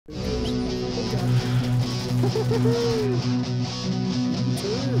Hello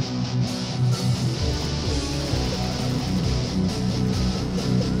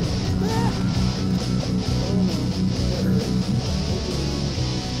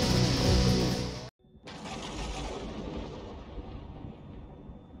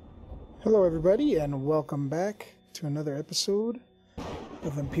everybody, and welcome back to another episode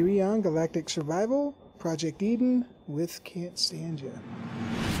of Empyrion Galactic Survival, Project Eden with Can't Stand Ya.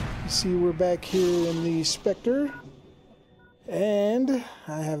 You see we're back here in the Spectre, and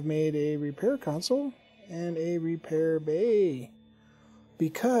I have made a repair console and a repair bay.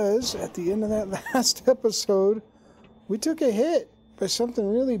 Because at the end of that last episode, we took a hit by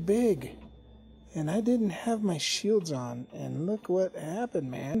something really big. And I didn't have my shields on, and look what happened,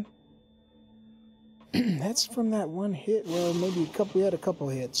 man. That's from that one hit. Well, maybe we had a couple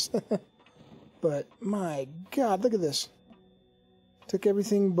hits. But my god, look at this. Took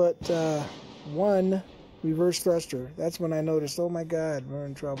everything but one reverse thruster. That's when I noticed, oh my god, we're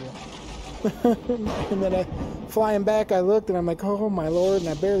in trouble. And then flying back, I looked and I'm like, oh my lord, and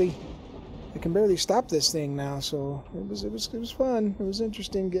I can barely stop this thing now. So it was fun. It was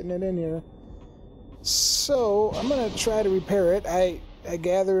interesting getting it in here. So I'm gonna try to repair it. I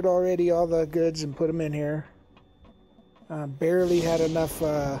gathered already all the goods and put them in here. Barely had enough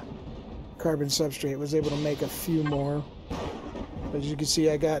carbon substrate. Was able to make a few more. As you can see,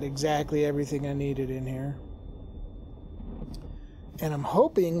 I got exactly everything I needed in here. And I'm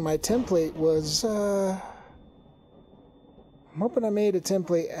hoping my template was... I'm hoping I made a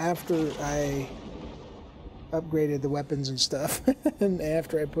template after I upgraded the weapons and stuff. And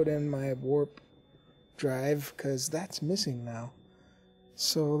after I put in my warp drive, because that's missing now.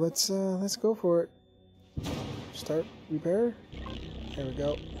 So let's go for it. Start repair. There we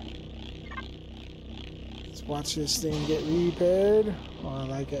go. Let's watch this thing get repaired. Oh, I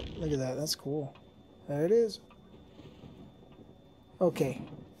like it. Look at that. That's cool. There it is. Okay.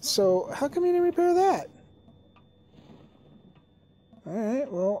 So how come you didn't repair that? Alright,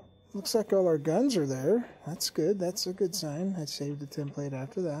 well, looks like all our guns are there. That's good. That's a good sign. I saved the template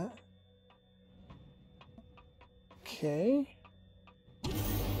after that. Okay.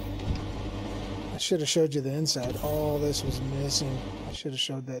 I should have showed you the inside. All this was missing. I should have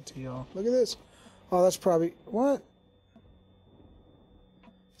showed that to y'all. Look at this. Oh, that's probably... What?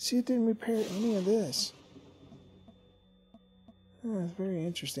 See, it didn't repair any of this. Oh, that's very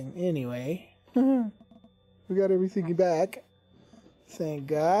interesting. Anyway. We got everything back. Thank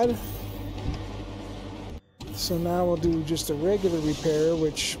God. So now we'll do just a regular repair,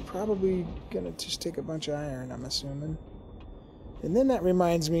 which probably gonna just take a bunch of iron, I'm assuming. And then that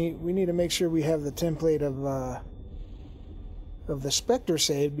reminds me, we need to make sure we have the template of the Spectre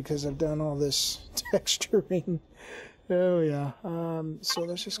saved, because I've done all this texturing. Oh yeah. So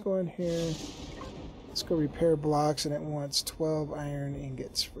let's just go in here. Let's go repair blocks, and it wants 12 iron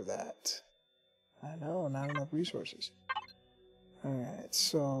ingots for that. I know, not enough resources. Alright,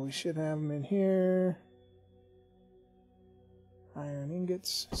 so we should have them in here. Iron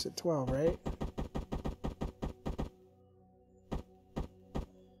ingots. I said 12, right?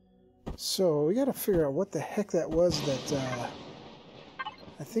 So we gotta figure out what the heck that was that,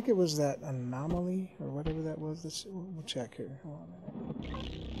 I think it was that anomaly, or whatever that was. We'll check here. Hold on a minute.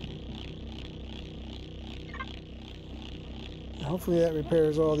 Hopefully that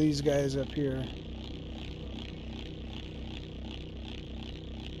repairs all these guys up here.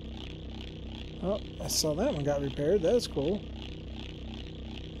 Oh, I saw that one got repaired. That's cool.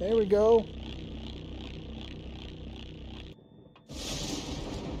 There we go.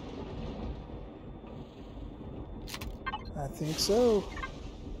 I think so.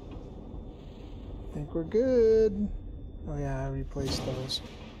 I think we're good. Oh yeah, I replaced those.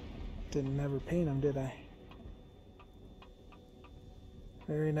 Didn't never paint them, did I?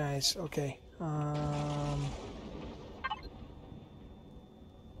 Very nice. Okay. Oh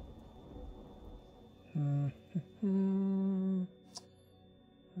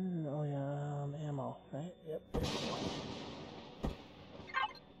yeah, ammo, right? Yep. There we go.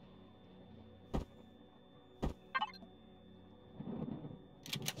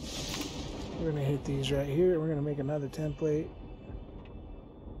 We're going to hit these right here. We're going to make another template.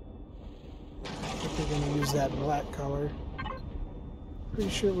 I think we're going to use that black color.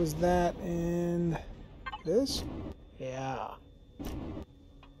 Pretty sure it was that and this. Yeah.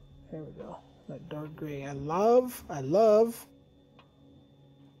 There we go. That dark gray. I love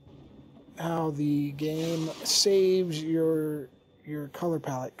how the game saves your color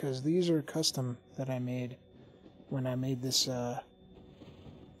palette, because these are custom that I made when I made this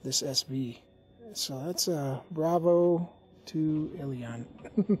this SV. So that's bravo to Ilion.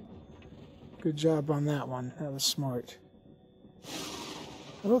 Good job on that one. That was smart.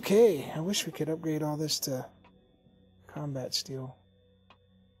 Okay, I wish we could upgrade all this to combat steel.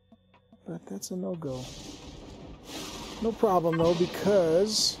 But that's a no-go. No problem, though,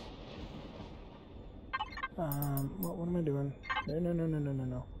 because... what am I doing?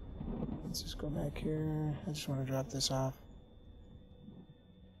 No. Let's just go back here. I just want to drop this off.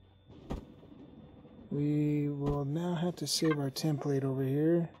 We will now have to save our template over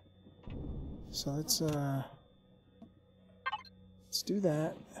here. So let's do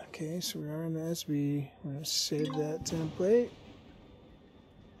that. Okay, so we are in the SB. We're going to save that template.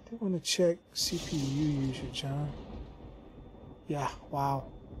 I do want to check CPU usage, huh? Yeah,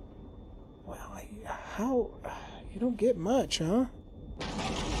 wow. Wow, how... You don't get much, huh?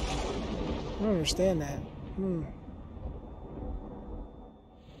 I don't understand that.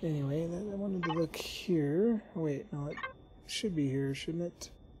 Anyway, I wanted to look here. Wait, no, it should be here, shouldn't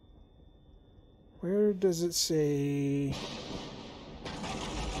it? Where does it say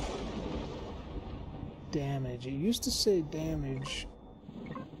damage? It used to say damage.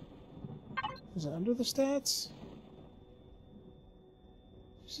 Is it under the stats?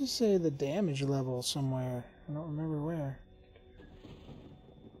 It used to say the damage level somewhere. I don't remember where.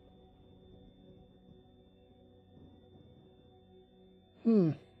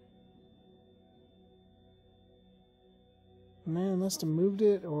 Man must have moved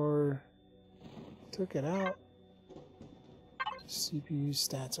it or took it out. CPU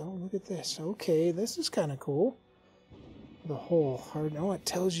stats. Oh, look at this. Okay, this is kind of cool. The whole hard... Oh, it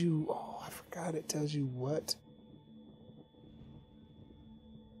tells you... Oh, I forgot. It tells you what...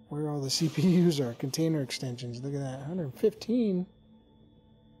 Where all the CPUs are. Container extensions. Look at that. 115.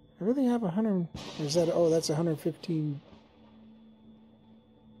 I really have 100... Or is that... Oh, that's 115...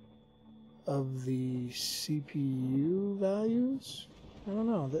 of the CPU values? I don't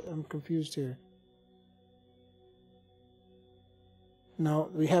know. I'm confused here. No,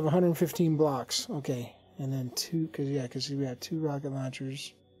 we have 115 blocks. Okay. And then two, because we have 2 rocket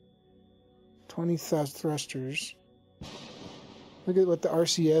launchers, 20 thrusters. Look at what the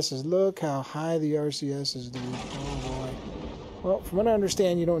RCS is. Look how high the RCS is, dude. Oh boy. Well, from what I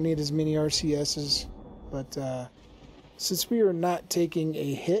understand, you don't need as many RCSs, but since we are not taking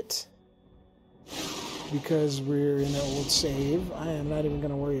a hit because we're in an old save, I am not even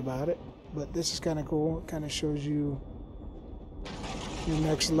going to worry about it. But this is kind of cool. It kind of shows you your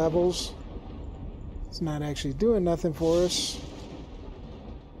next levels. It's not actually doing nothing for us.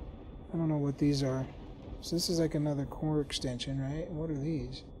 I don't know what these are. So this is like another core extension, right? What are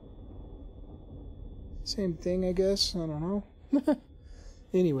these? Same thing, I guess. I don't know.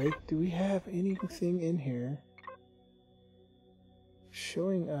 Anyway, do we have anything in here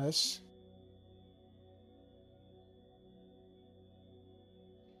showing us...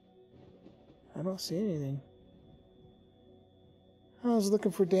 I don't see anything. I was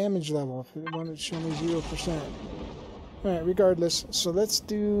looking for damage level. If it wanted to show me 0%. Alright, regardless. So let's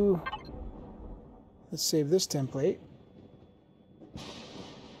save this template.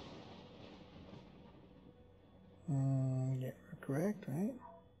 Yeah, correct, right?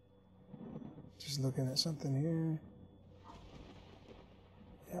 Just looking at something here.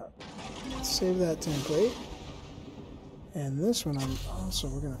 Yeah. Let's save that template. And this one,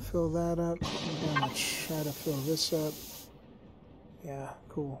 we're going to fill that up. We're going to try to fill this up. Yeah,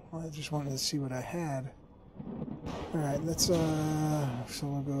 cool. I just wanted to see what I had. Alright, let's, so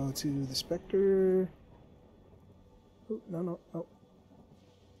we'll go to the Spectre. Ooh, no.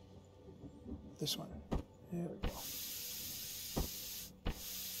 This one. There we go.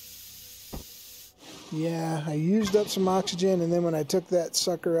 Yeah, I used up some oxygen, and then when I took that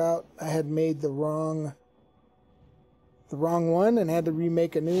sucker out, I had made the wrong one and had to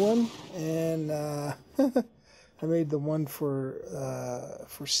remake a new one, and I made the one for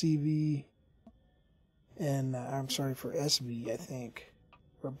CV and I'm sorry, for SV, I think,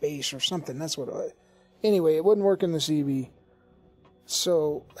 or base or something. That's what it was. Anyway, it wouldn't work in the CV,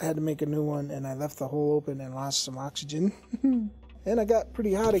 so I had to make a new one, and I left the hole open and lost some oxygen. And I got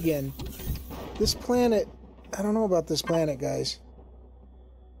pretty hot again. This planet, I don't know about this planet, guys.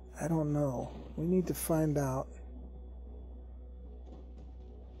 I don't know. We need to find out.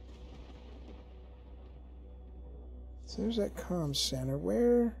 So there's that comm center.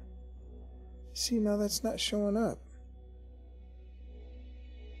 Where? See, now that's not showing up.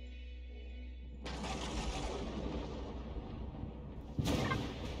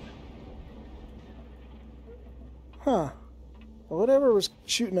 Huh. Well, whatever was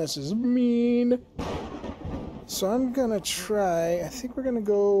shooting us is mean. So I'm gonna try. I think we're gonna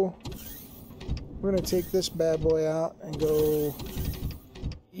go. We're gonna take this bad boy out and go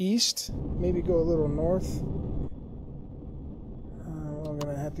east, maybe go a little north. We're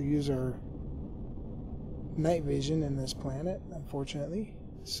going to have to use our night vision in this planet, unfortunately.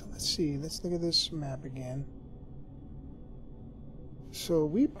 So let's see, let's look at this map again. So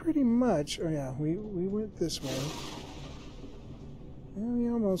we pretty much, oh yeah, we went this way. And we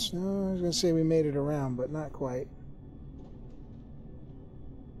almost, no, I was going to say we made it around, but not quite.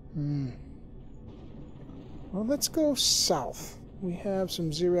 Well, let's go south. We have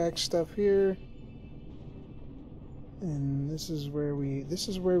some Xerax stuff here. And this is where we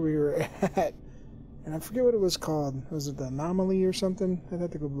were at. And I forget what it was called. Was it the anomaly or something? I'd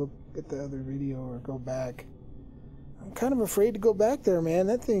have to go look at the other video or go back. I'm kind of afraid to go back there, man.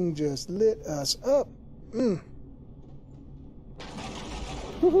 That thing just lit us up.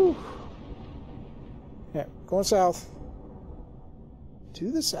 Woohoo! Yeah, going south. To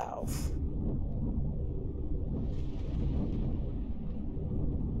the south.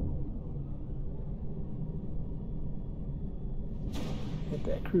 Hit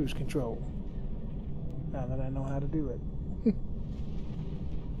that cruise control. Now that I know how to do it.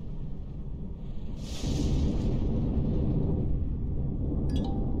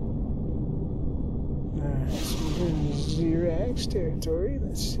 Alright, so we're in Xerax territory.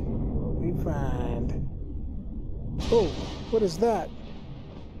 Let's see what we find. Oh, what is that?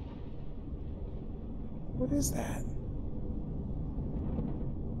 What is that?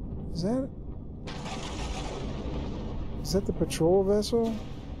 Is that the patrol vessel?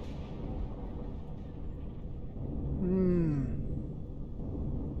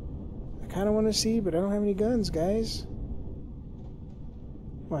 I kind of want to see, but I don't have any guns, guys.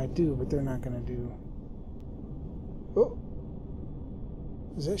 Well, I do, but they're not going to do. Oh!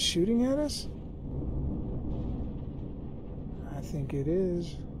 Is that shooting at us? I think it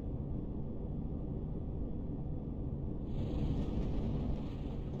is.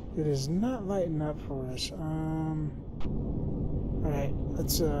 It is not lighting up for us. Alright,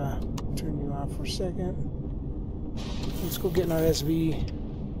 let's turn you off for a second. Let's go get in our SV.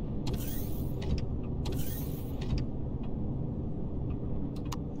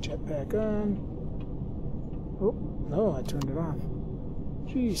 Jetpack on. Oh, no, I turned it off.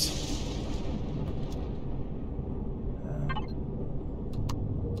 Jeez.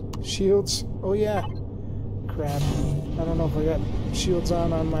 Shields. Oh, yeah. Crap. I don't know if I got shields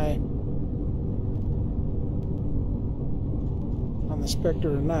on the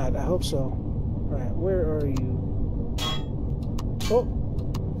Spectre or not. I hope so. Alright, where are you? Oh!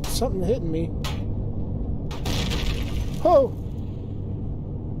 Something hitting me. Oh!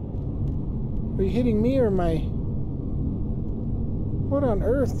 Are you hitting me or am I... What on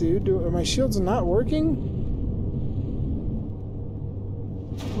earth, dude? Are my shields not working?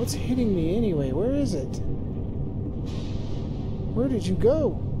 What's hitting me anyway? Where is it? Where did you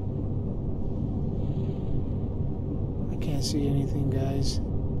go? I can't see anything, guys.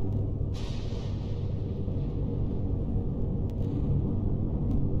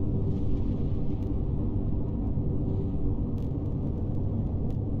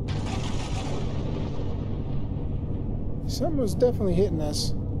 Something was definitely hitting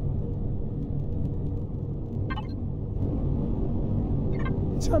us.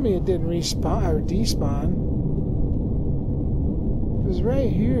 Tell me it didn't respawn or despawn. It was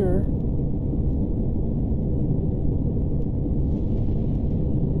right here.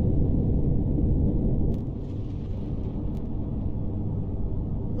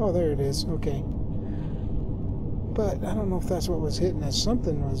 Oh, there it is. Okay. But I don't know if that's what was hitting us.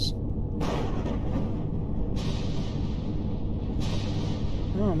 Something was...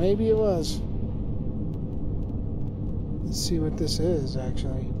 Oh, maybe it was. Let's see what this is,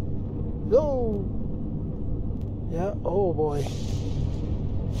 actually. Oh! Yeah, oh boy.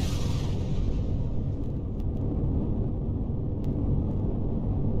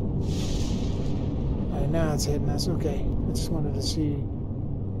 Alright, now it's hitting us. Okay. I just wanted to see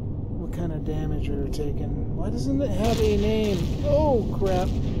what kind of damage we were taking. Why doesn't it have a name? Oh, crap.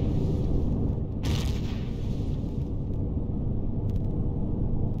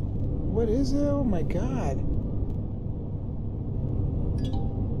 What is it? Oh my god.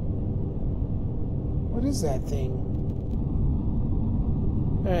 What is that thing?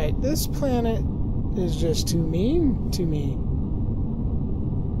 Alright, this planet is just too mean to me.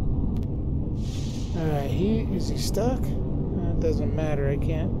 Alright, is he stuck? It doesn't matter, I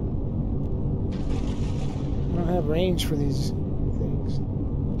can't. I don't have range for these things.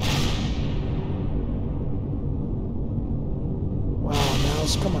 Wow,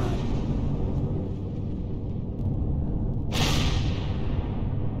 mouse, come on.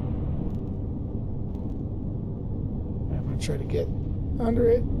 I'm gonna try to get under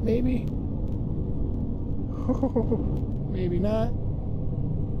it, maybe. Maybe not.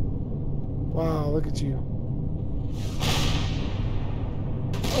 Wow, look at you.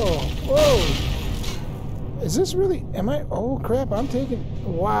 Oh, whoa! Is this really... Am I... Oh, crap, I'm taking...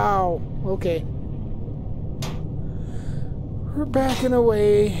 Wow. Okay. We're backing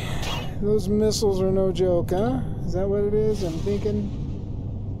away. Those missiles are no joke, huh? Is that what it is? I'm thinking...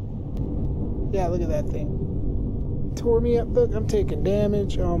 Yeah, look at that thing. Tore me up. Look, I'm taking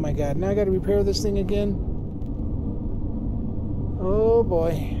damage. Oh, my God. Now I got to repair this thing again. Oh,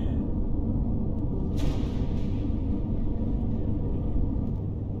 boy.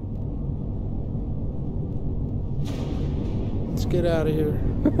 Get out of here.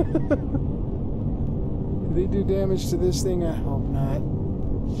 Did they do damage to this thing? I hope not.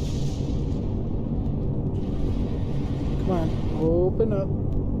 Come on, open up.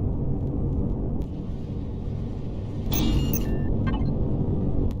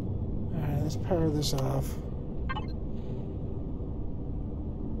 Alright, let's power this off.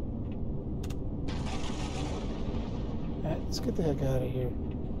 Alright, let's get the heck out of here.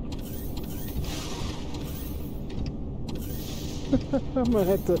 I'm gonna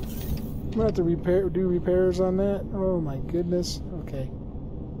have to do repairs on that. Oh my goodness. Okay.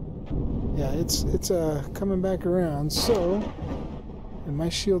 Yeah, it's coming back around. So, and my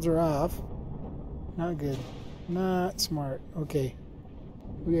shields are off. Not good. Not smart. Okay.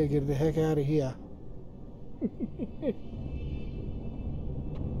 We gotta get the heck out of here.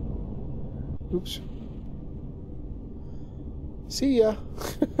 Oops. See ya.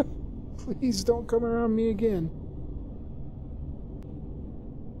 Please don't come around me again.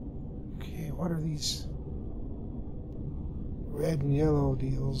 What are these red and yellow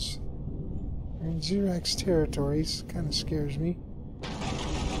deals? They're in Xerox territories. Kind of scares me.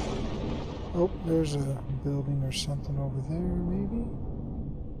 Oh, there's a building or something over there, maybe?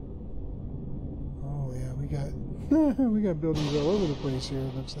 Oh yeah, we got we got buildings all over the place here,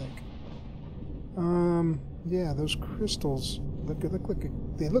 it looks like. Yeah, those crystals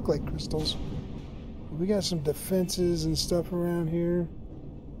they look like crystals. We got some defenses and stuff around here.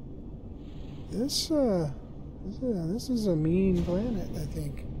 This is a mean planet, I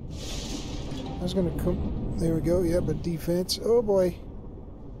think. I was gonna come. There we go. Yep, a defense. Oh boy.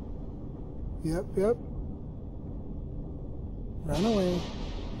 Yep. Run away.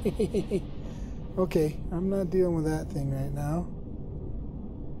 Okay, I'm not dealing with that thing right now.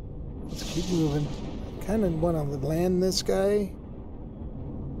 Let's keep moving. Kind of want to land this guy.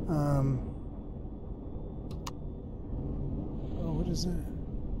 Oh, what is that?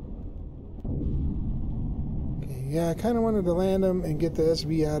 Okay, yeah, I kind of wanted to land them and get the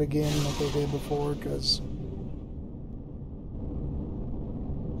SV out again like I did before, because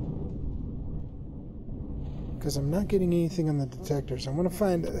I'm not getting anything on the detectors. I want to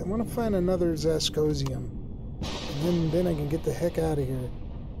find another Zascosium, and then I can get the heck out of here.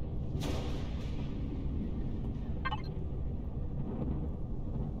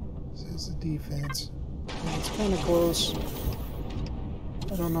 Says the defense. It's kind of close.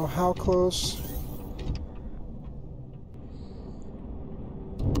 I don't know how close.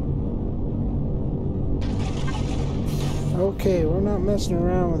 Okay, we're not messing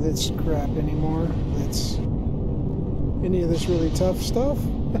around with this crap anymore. It's any of this really tough stuff.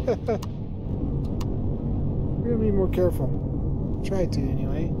 We're gonna be more careful. Try to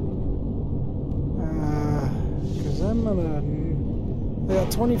anyway. Because I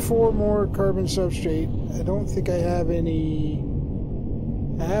got 24 more carbon substrate. I don't think I have any.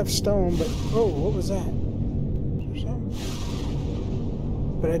 I have stone, but oh, what was that? Is there something?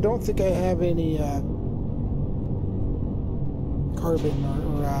 But I don't think I have any carbon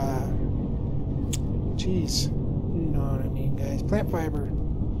or geez, you know what I mean, guys. Plant fiber.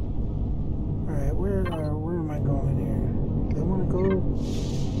 All right, where am I going here? Do I want to go? I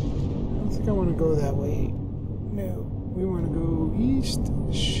don't think I want to go that way. No, we want to go east.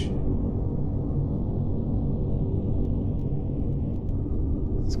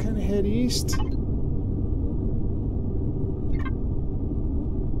 Let's kind of head east.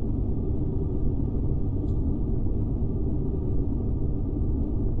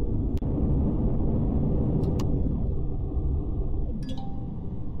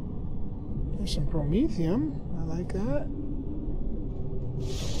 There's some promethium. I like that.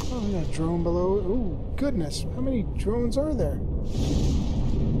 Oh, we got a drone below. Oh, goodness. How many drones are there?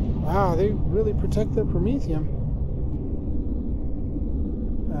 Wow, they really protect the promethium.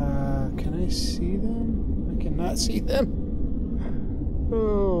 Can I see them? I cannot see them.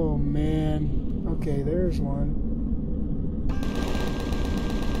 Oh, man. Okay, there's one.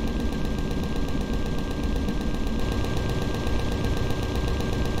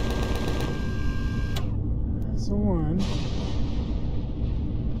 the one.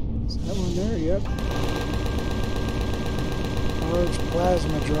 Is that one there? Yep. Large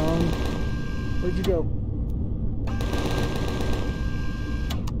plasma drone. Where'd you go?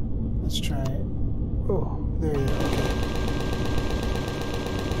 Let's try it. Oh, there you go.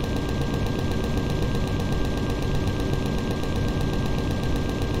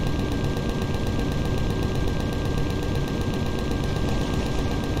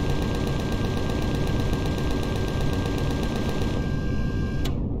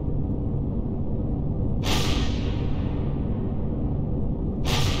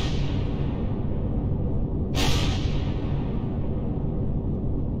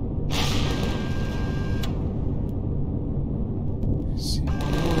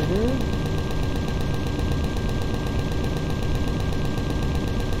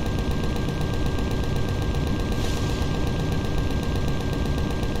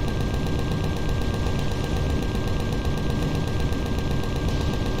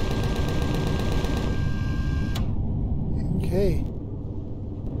 Okay. Okay.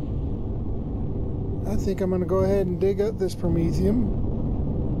 I think I'm going to go ahead and dig up this Promethium,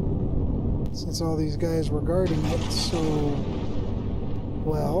 since all these guys were guarding it so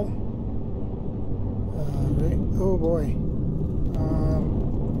well. Right. Oh boy.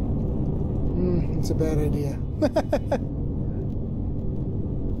 It's a bad idea.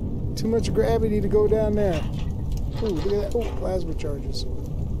 Too much gravity to go down there. Ooh, look at that. Oh, plasma charges.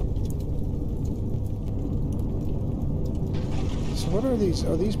 So what are these?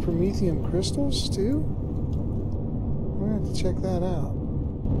 Are these Promethium crystals too? We're going to have to check that out.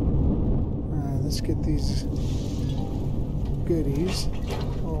 Alright, let's get these goodies.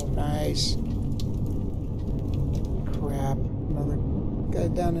 Oh, nice. Crap. Another guy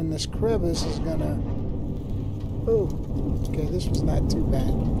down in this crevice is gonna... Oh, okay, this was not too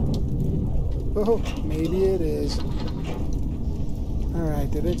bad. Oh, maybe it is.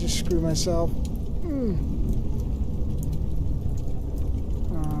 Alright, did I just screw myself?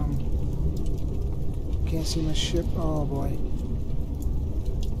 Can't see my ship. Oh boy.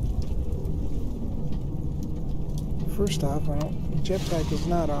 First off, jetpack is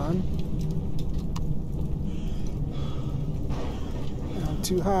not on. I'm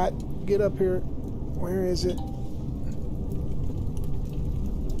too hot. Get up here. Where is it?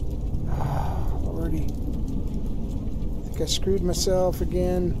 Lordy. I think I screwed myself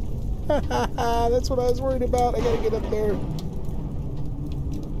again. That's what I was worried about. I gotta get up there.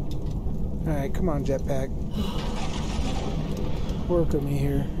 Alright, come on, jetpack. Work with me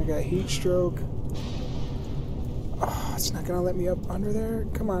here. I got heat stroke. Oh, it's not gonna let me up under there.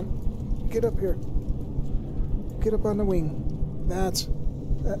 Come on. Get up here. Get up on the wing. That's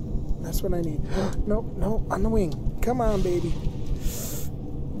what I need. Nope, no, on the wing. Come on, baby.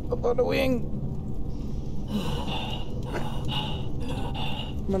 Up on the wing.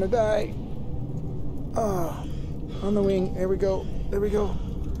 I'm gonna die. Ah, on the wing. There we go. There we go.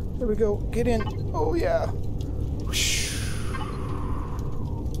 There we go. Get in. Oh, yeah.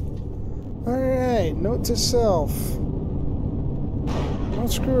 Alright, note to self. Don't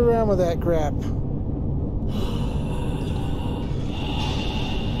screw around with that crap.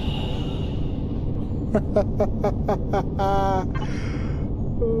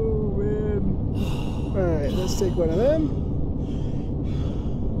 Oh, man. Alright, let's take one of them.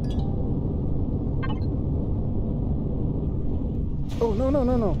 Oh, no, no,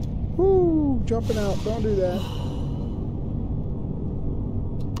 no, no. Woo! Jumping out. Don't do that.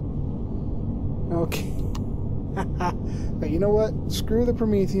 Okay. But you know what? Screw the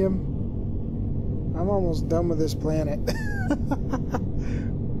Promethium. I'm almost done with this planet.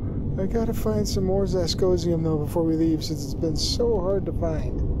 I gotta find some more Zascosium, though, before we leave, since it's been so hard to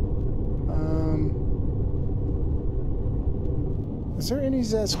find. Is there any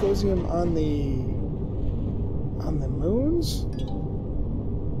Zascosium on the moons?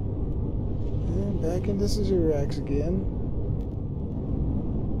 And back into Zirax again.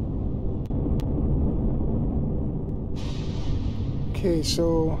 Okay,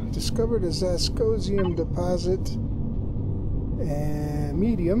 so discovered a Zascosium deposit and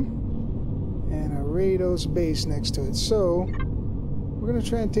medium and a Rados base next to it. So we're gonna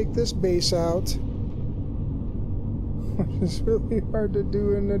try and take this base out. It's really hard to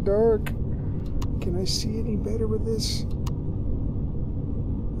do in the dark. Can I see any better with this?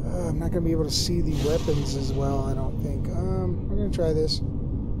 I'm not going to be able to see the weapons as well, I don't think. We're going to try this.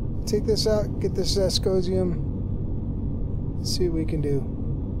 Take this out, get this Zascosium. See what we can do.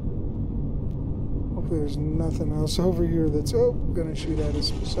 Hopefully there's nothing else over here that's going to shoot at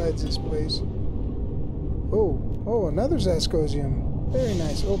us besides this place. Oh, another Zascosium. Very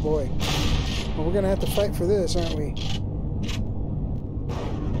nice. Oh boy. Well, we're gonna have to fight for this, aren't we?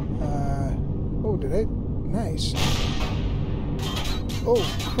 Oh, did I? Nice. Oh,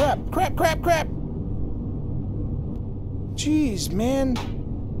 crap, crap, crap, crap! Jeez, man.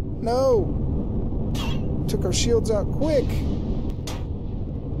 No. Took our shields out quick.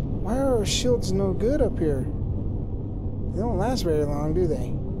 Why are our shields no good up here? They don't last very long, do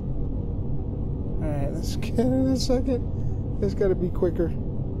they? Alright, let's get in a second. It's gotta be quicker.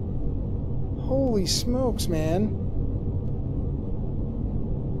 Holy smokes, man.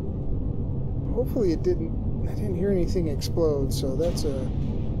 Hopefully it didn't... I didn't hear anything explode, so that's a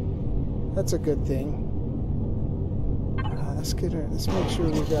good thing. Let's make sure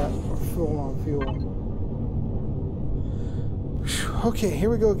we got full on fuel. Okay, here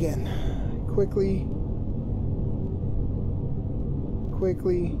we go again. Quickly.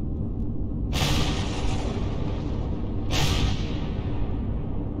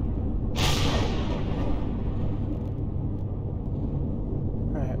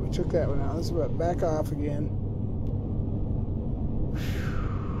 Alright, we took that one out. Let's back off again.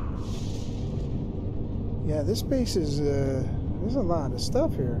 Yeah, this base is, there's a lot of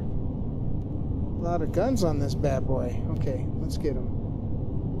stuff here. A lot of guns on this bad boy. Okay, let's get them.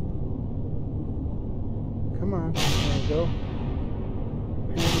 Come on. There we go.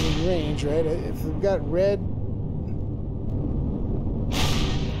 In range, right? If we've got red...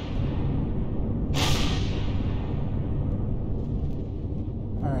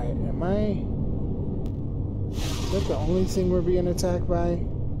 Alright, am I... Is that the only thing we're being attacked by? I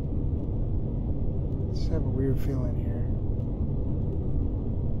just have a weird feeling here.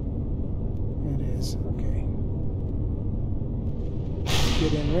 It is. Okay.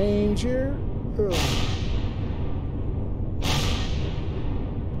 Get in range here. Ugh.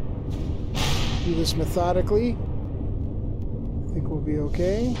 Do this methodically. I think we'll be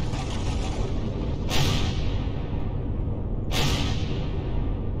okay.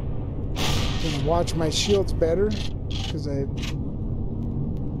 Gonna watch my shields better because I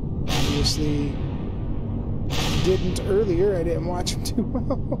obviously didn't earlier. I didn't watch them too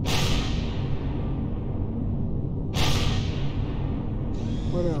well.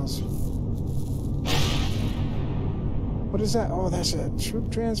 What else? What is that? Oh, that's a troop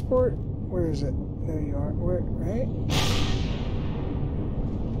transport? Where is it? There you are. Where, right?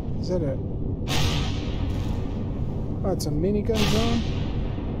 Is that a... Oh, it's a minigun zone?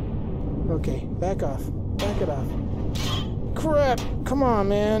 Okay, back off. Back it off. Crap! Come on,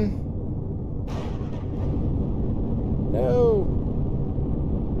 man! No!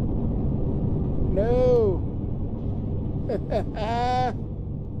 No!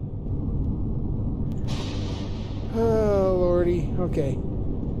 Oh, lordy. Okay.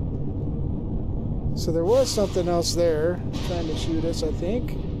 So there was something else there trying to shoot us, I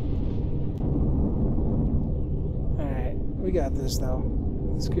think. Alright, we got this though.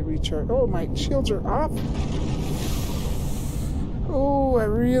 Let's get recharged. Oh, my shields are off. Oh, I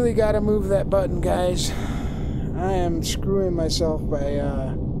really gotta move that button, guys. I am screwing myself by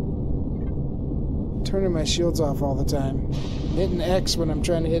turning my shields off all the time. Hitting X when I'm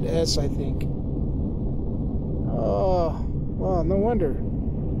trying to hit S, I think. Oh, well, no wonder.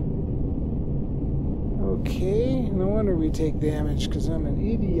 Okay, no wonder we take damage, because I'm an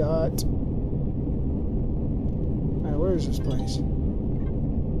idiot. Alright, where is this place?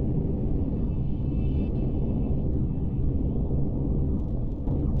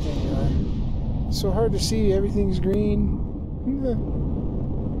 There you are. So hard to see, everything's green.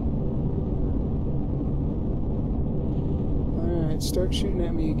 Alright, start shooting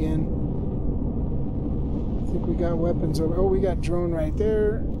at me again. I think we got weapons over. Oh, we got drone right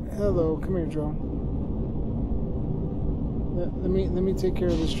there. Hello, come here, drone. Let me take care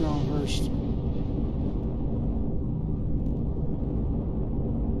of this drone first.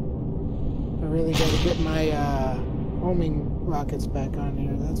 I really got to get my homing rockets back on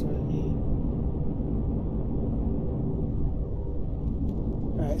here. That's what I need.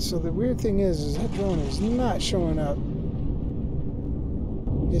 Alright, so the weird thing is that drone is not showing up.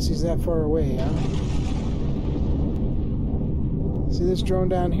 I guess he's that far away, huh? See, this drone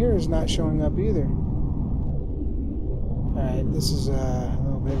down here is not showing up either. Alright, this is a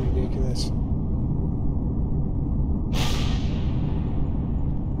little bit ridiculous.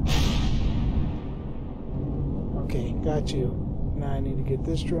 Okay, got you. Now I need to get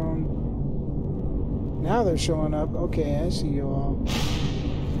this drone. Now they're showing up. Okay, I see you all.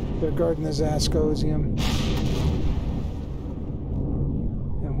 They're guarding the Zascosium.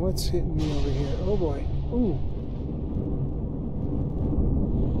 And what's hitting me over here? Oh boy. Ooh.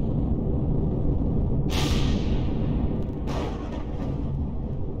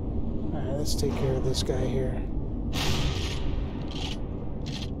 let's take care of this guy here.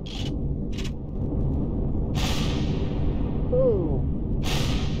 Oh!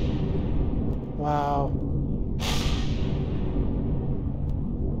 Wow.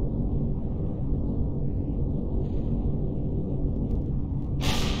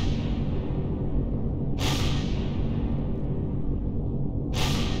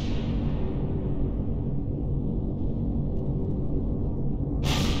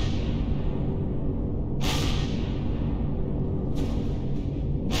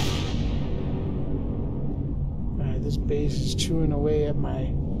 This base is chewing away at my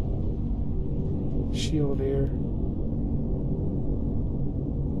shield here.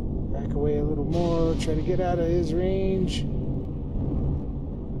 Back away a little more, try to get out of his range.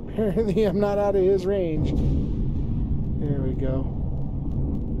 Apparently I'm not out of his range. There we go.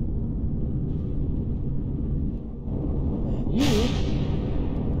 And you...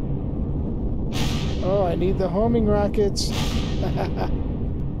 Oh, I need the homing rockets.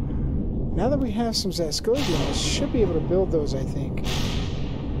 Now that we have some Zascosium, I should be able to build those, I think.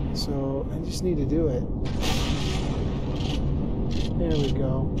 So, I just need to do it. There we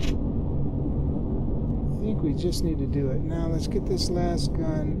go. I think we just need to do it. Now, let's get this last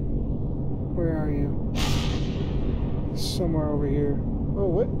gun. Where are you? Somewhere over here. Oh,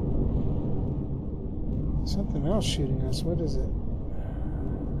 what? Something else shooting us. What is it?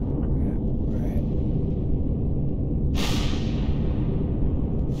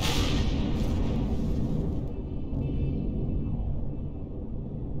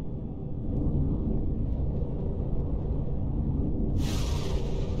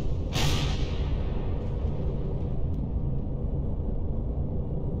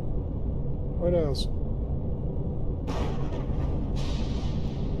 What else?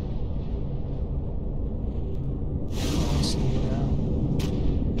 Oh, I see you now.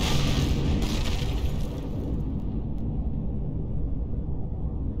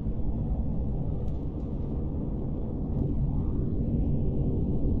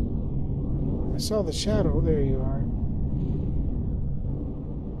 I saw the shadow. There you are.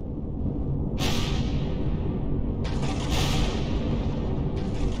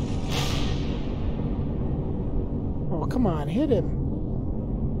 Come on, hit him.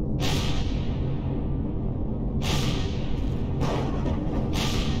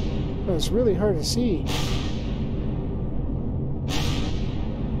 Oh, it's really hard to see.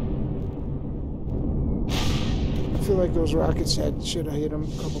 I feel like those rockets should have hit him a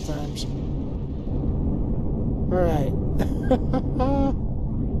couple times. Alright.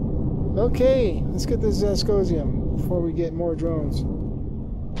 Okay, let's get this Zascosium before we get more drones.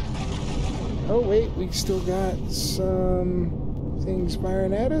 Oh wait, we still got some things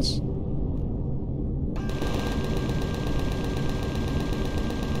firing at us.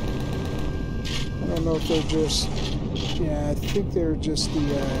 I don't know if they're just... Yeah, I think they're just the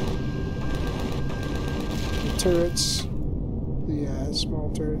turrets. The small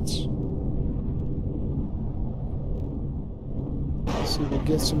turrets. Let's see if we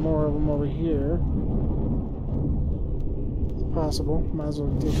get some more of them over here. It's possible. Might as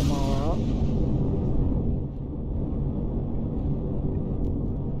well take them all out.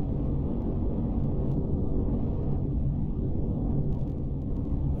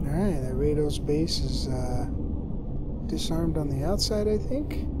 Alright, that Rados base is disarmed on the outside, I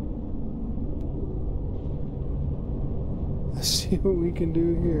think. Let's see what we can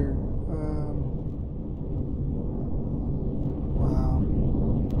do here. Wow.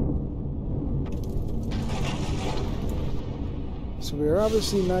 So we're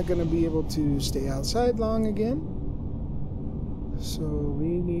obviously not going to be able to stay outside long again. So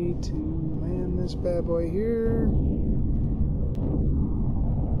we need to land this bad boy here.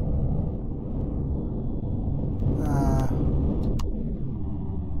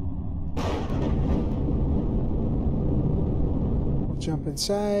 Jump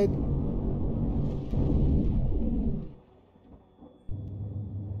inside.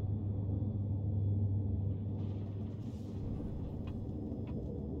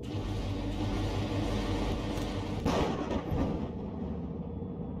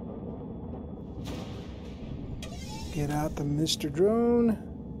 Get out the Mr. Drone.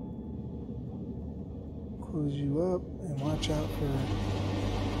 Close you up and watch out for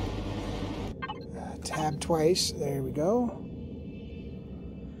tab twice. There we go.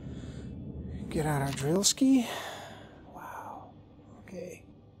 Get out our drill ski. Wow. Okay.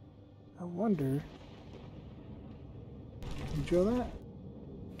 I wonder. Can you drill that?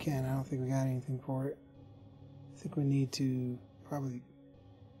 Can't. I don't think we got anything for it. I think we need to probably,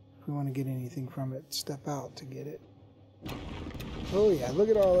 if we want to get anything from it, step out to get it. Oh yeah, look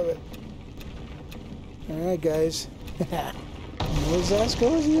at all of it. Alright, guys. No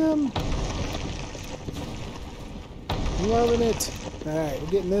Zascosium. Loving it. Alright,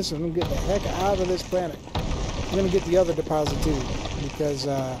 we're getting this one. We're getting the heck out of this planet. We're going to get the other deposit too. Because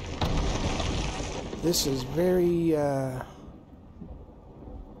this is very hard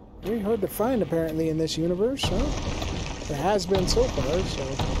to find apparently in this universe. Huh? It has been so far, so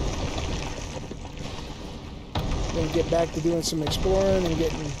we're going to get back to doing some exploring and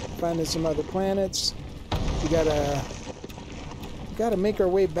finding some other planets. We gotta make our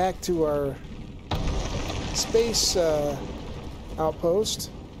way back to our space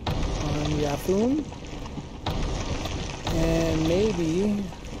outpost on Yafun, and maybe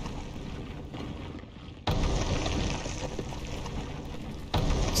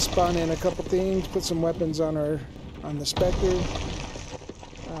spawn in a couple things, put some weapons on the Spectre,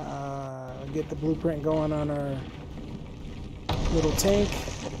 get the blueprint going on our little tank.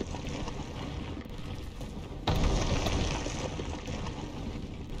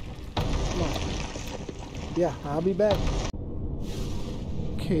 Yeah, I'll be back.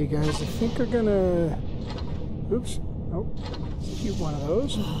 Okay, guys, I think we're gonna... Oops. Oh, cute one of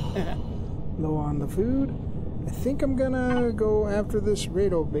those. Low on the food. I think I'm gonna go after this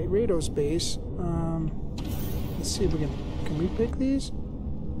Rado space. Let's see if we can we pick these?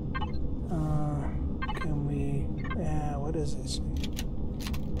 Can we... what is this?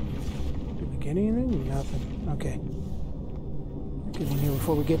 Did we get anything? Nothing. Okay. Get in here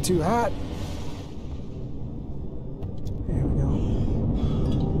before we get too hot. There we go.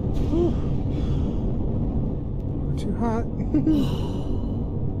 Whew. We're too hot.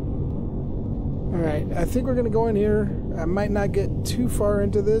 Alright, I think we're going to go in here. I might not get too far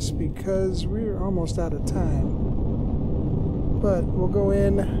into this because we're almost out of time. But we'll go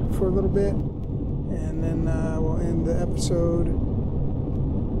in for a little bit and then we'll end the episode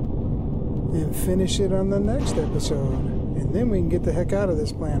and finish it on the next episode. And then we can get the heck out of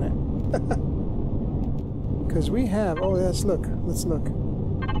this planet. Because we have, oh, let's look.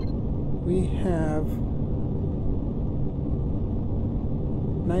 We have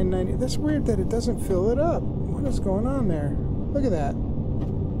 990. That's weird that it doesn't fill it up. What is going on there? Look at that.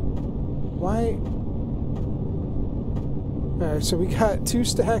 Why? Alright, so we got 2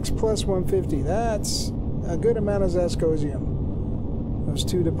 stacks plus 150. That's a good amount of Zascosium. Those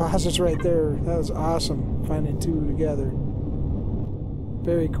 2 deposits right there. That was awesome. Finding 2 together.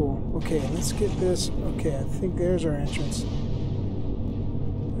 Very cool. Okay, let's get this. Okay, I think there's our entrance.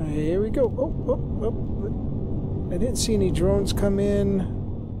 Here we go. Oh. I didn't see any drones come in.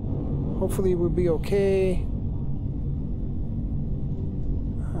 Hopefully we'll be okay.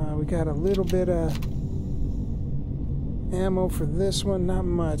 We got a little bit of ammo for this one. Not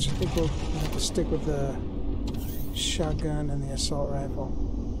much. I think we'll have to stick with the shotgun and the assault rifle.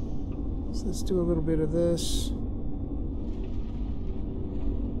 So let's do a little bit of this.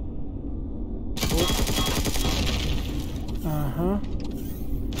 Uh-huh.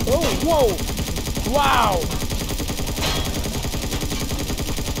 Oh, whoa! Wow!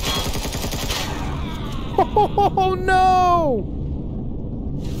 Oh, no!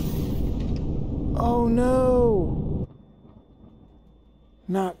 Oh, no!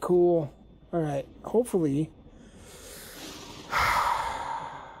 Not cool. Alright, hopefully...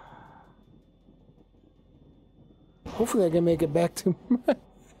 Hopefully I can make it back to my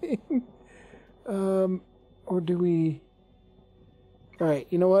thing. Or do we... Alright,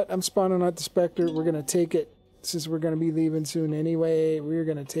 you know what? I'm spawning out the Spectre. We're going to take it, since we're going to be leaving soon anyway, we're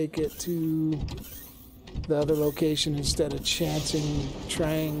going to take it to the other location instead of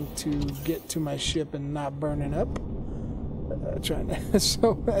trying to get to my ship and not burning up.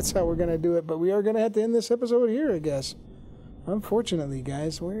 So that's how we're going to do it. But we are going to have to end this episode here, I guess. Unfortunately,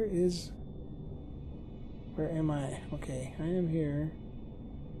 guys. Where am I? Okay, I am here.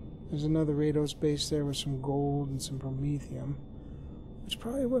 There's another Rado space there with some gold and some promethium, which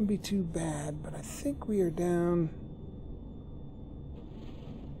probably wouldn't be too bad, but I think we are down...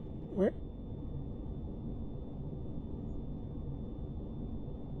 Where?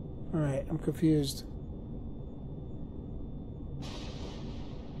 Alright, I'm confused.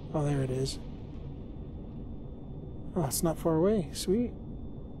 Oh, there it is. Oh, it's not far away. Sweet.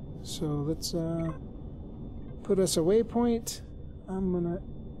 So let's put us a waypoint. I'm gonna...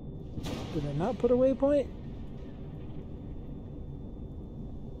 Did I not put a waypoint?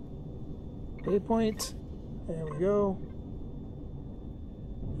 Waypoint. There we go.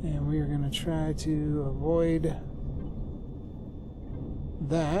 And we are going to try to avoid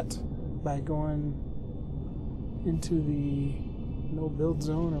that by going into the no build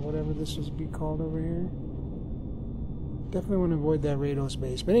zone or whatever this would be called over here. Definitely want to avoid that Rado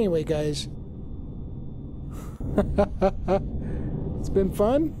space. But anyway, guys, It's been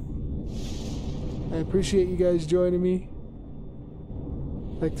fun. I appreciate you guys joining me.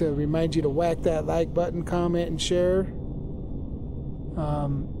 I'd like to remind you to whack that like button, comment, and share.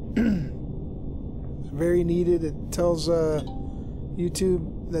 It's very needed. It tells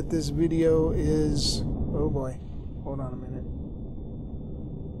YouTube that this video is... Oh boy. Hold on a minute.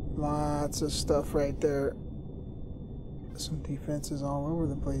 Lots of stuff right there. Some defenses all over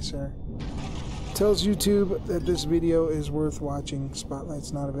the place there. Tells YouTube that this video is worth watching.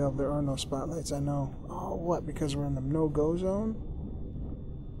 Spotlight's not available. There are no spotlights, I know. Oh, what? Because we're in the no-go zone?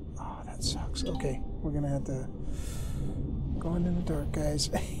 Oh, that sucks. Okay, we're gonna have to go in the dark, guys.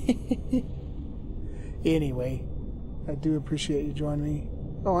 Anyway, I do appreciate you joining me.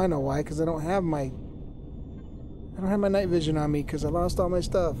 Oh, I know why. Because I don't have my night vision on me because I lost all my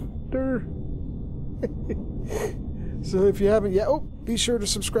stuff. Durr. So if you haven't yet, be sure to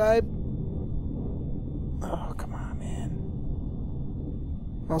subscribe. Oh, come on, man.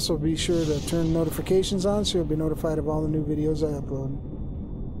 Also, be sure to turn notifications on so you'll be notified of all the new videos I upload.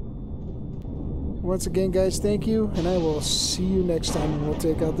 Once again, guys, thank you, and I will see you next time, and we'll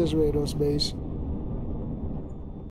take out this Rados base.